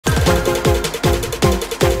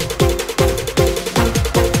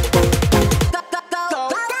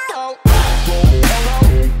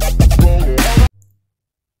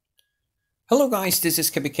Hello guys, this is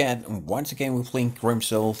Cat, and once again we're playing Grim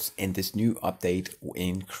Souls in this new update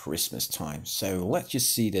in Christmas time. So let's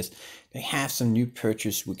just see this. They have some new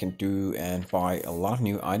purchase we can do and buy a lot of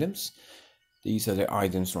new items. These are the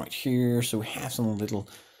items right here. So we have some little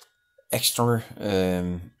extra,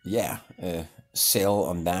 sale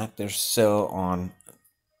on that. There's sale on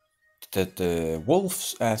the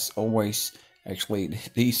wolves as always. Actually,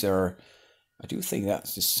 these are. I do think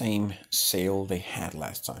that's the same sale they had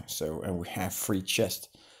last time. So, and we have free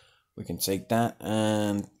chest. We can take that,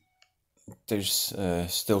 and there's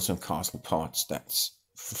still some castle parts that's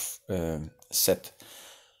set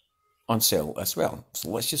on sale as well.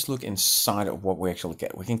 So let's just look inside of what we actually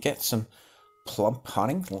get. We can get some plum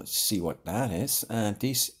pudding. Let's see what that is. And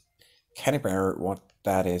these candy bear, what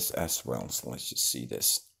that is as well. So let's just see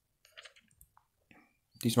this.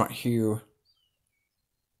 These right here.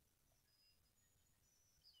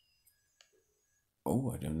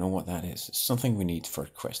 Oh, I don't know what that is. It's something we need for a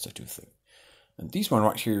quest, I do think. And these one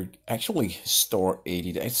right here actually store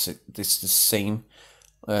 80 days. This is the same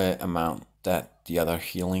amount that the other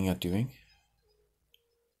healing are doing.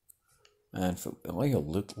 And for like a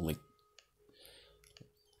look like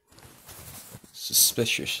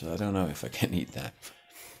suspicious. I don't know if I can eat that.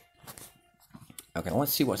 Okay,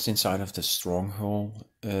 let's see what's inside of the stronghold.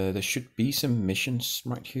 There should be some missions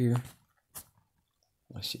right here.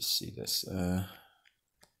 Let's just see this.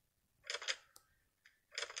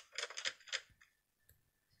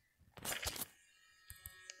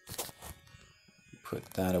 Put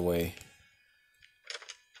that away.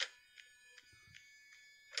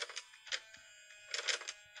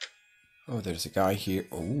 Oh, there's a guy here.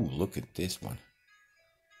 Oh, look at this one.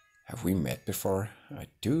 Have we met before? I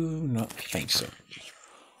do not think so.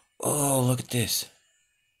 Oh, look at this.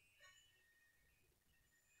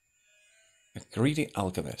 A greedy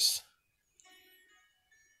alchemist.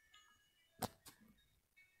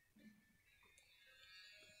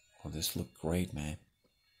 Oh, this looks great, man.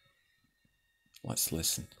 Let's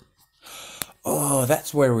listen. Oh,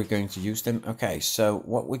 that's where we're going to use them. Okay, so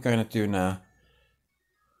what we're going to do now.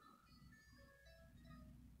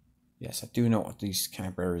 Yes, I do know what these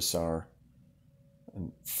canberries are.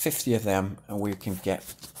 And 50 of them, and we can get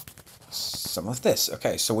some of this.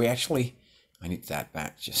 Okay, so we actually... I need that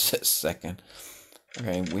back just a second.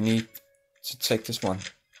 Okay, we need to take this one.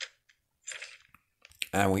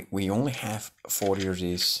 And we only have 40 of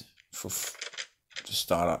these to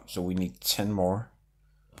start up, so we need 10 more.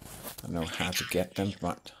 I don't know how to get them,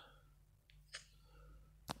 but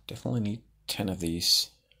definitely need 10 of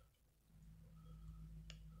these.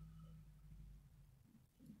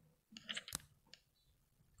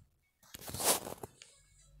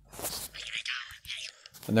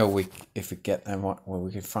 I know if we get them, well,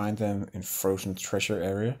 we can find them in frozen treasure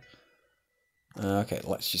area. Okay,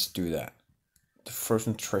 let's just do that. The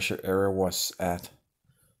frozen treasure area was at.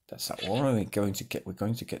 That's not what are we going to get. We're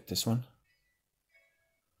going to get this one.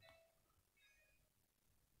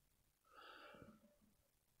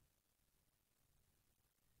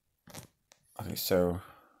 Okay, so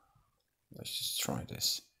let's just try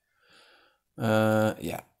this.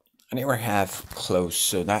 Yeah, I never have close,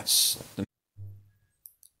 so that's the...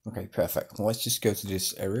 Okay, perfect. Let's just go to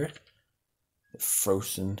this area, the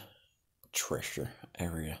frozen treasure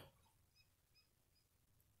area.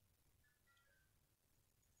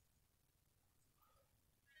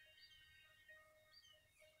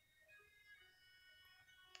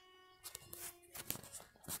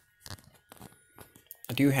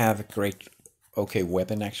 I do have a great, okay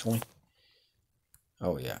weapon actually.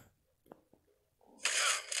 Oh yeah.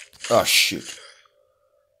 Oh shoot.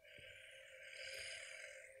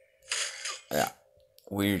 Yeah,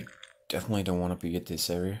 we definitely don't want to be at this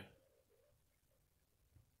area.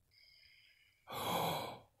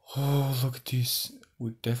 Oh, look at this.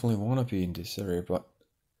 We definitely want to be in this area, but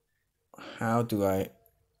how do I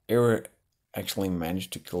ever actually manage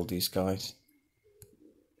to kill these guys?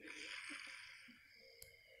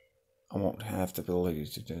 I won't have the ability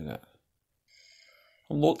to do that.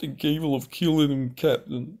 I'm not incapable of killing him,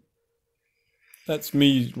 Captain. That's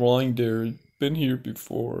me lying there. Been here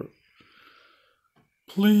before.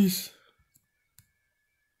 Please.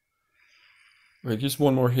 Wait, just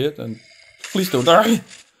one more hit and please don't die.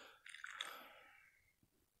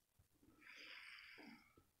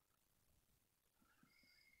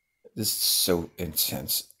 This is so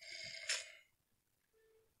intense.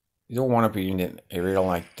 You don't want to be in an area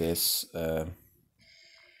like this.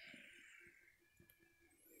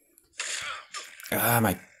 Ah,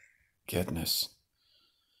 my goodness.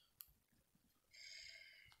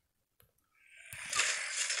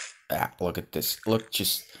 Ah, look at this. Look,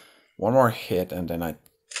 just one more hit and then I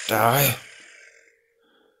die.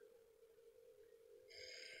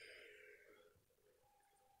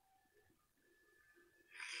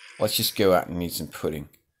 Let's just go out and eat some pudding.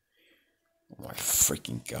 Oh my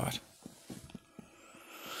freaking god.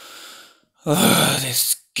 Oh,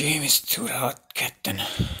 this game is too hard, Captain.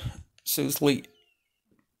 Seriously.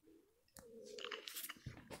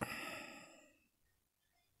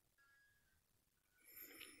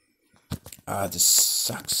 This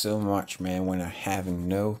sucks so much, man, when I'm having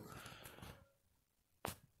no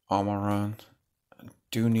armor on. I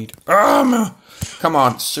do need armor! Come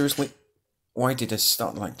on, seriously. Why did it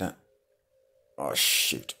start like that? Oh,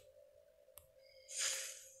 shoot.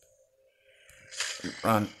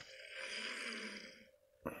 Run.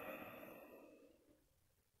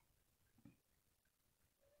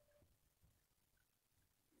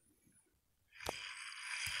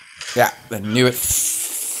 Yeah, I knew it.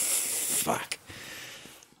 Fuck.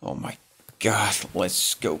 Oh my god.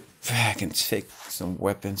 Let's go back and take some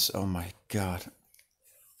weapons. Oh my god.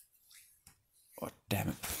 Oh, damn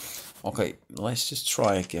it. Okay, let's just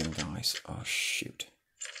try again, guys. Oh, shoot.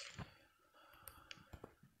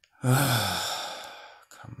 Come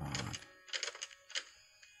on.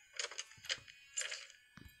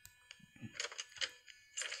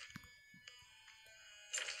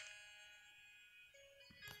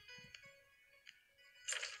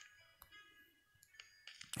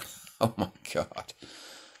 Oh my god.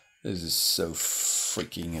 This is so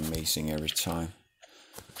freaking amazing every time.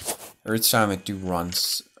 Every time I do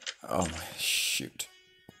runs. Oh my shoot.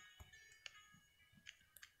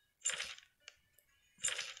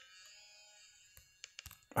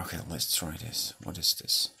 Okay, let's try this. What is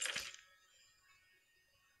this?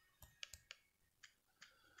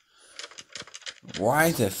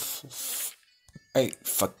 Why the I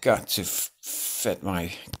forgot to feed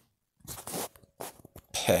my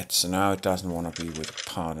pet, so now it doesn't want to be with a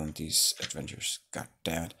part on these adventures. God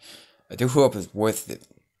damn it. I do hope it's worth it.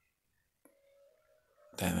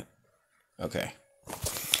 Damn it. Okay.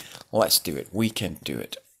 Let's do it. We can do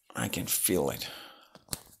it. I can feel it.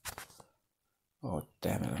 Oh,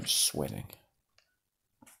 damn it. I'm sweating.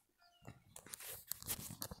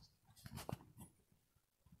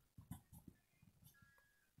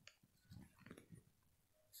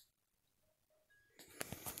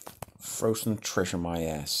 Frozen treasure my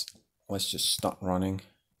ass. Let's just start running.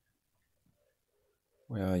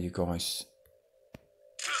 Where are you guys?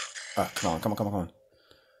 Ah, come on, come on, come on, come on.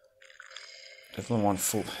 Definitely want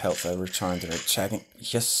full health every time they're attacking.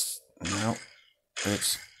 Yes, now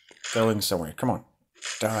it's going somewhere. Come on,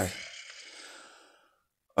 die.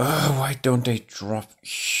 Why don't they drop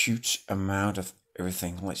huge amount of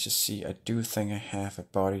everything? Let's just see. I do think I have a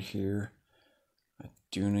body here. I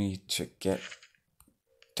do need to get...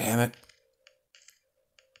 Damn it.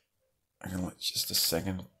 Okay, just a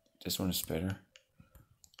second. This one is better.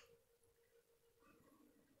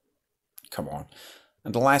 Come on.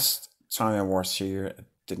 And the last time I was here, I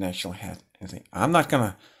didn't actually have anything. I'm not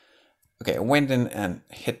gonna... Okay, I went in and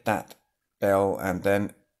hit that bell, and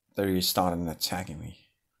then they started attacking me.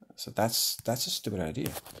 So that's a stupid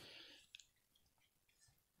idea.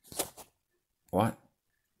 What?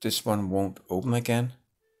 This one won't open again?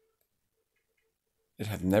 It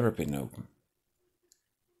have never been open.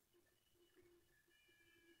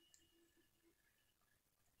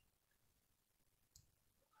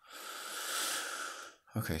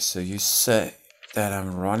 Okay, so you say that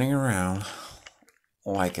I'm running around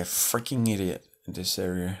like a freaking idiot in this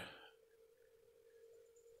area.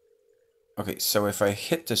 Okay, so if I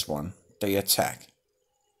hit this one, they attack.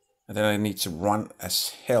 And then I need to run as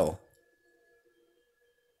hell.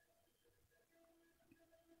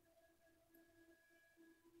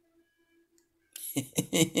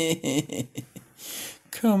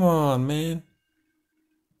 Come on, man.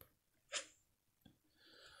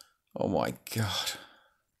 Oh my god.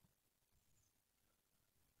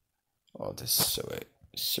 Oh, this is so...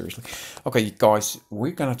 Seriously. Okay, guys,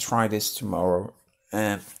 we're gonna try this tomorrow.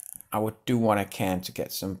 And I would do what I can to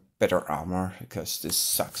get some better armor, because this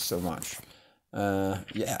sucks so much.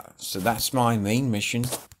 Yeah, so that's my main mission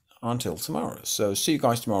until tomorrow. So see you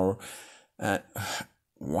guys tomorrow.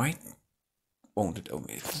 Why won't it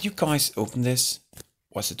open? Did you guys open this?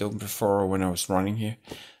 Was it open before when I was running here?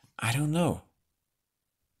 I don't know.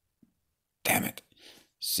 Damn it.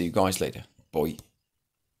 See you guys later. Bye.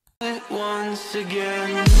 Once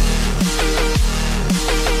again.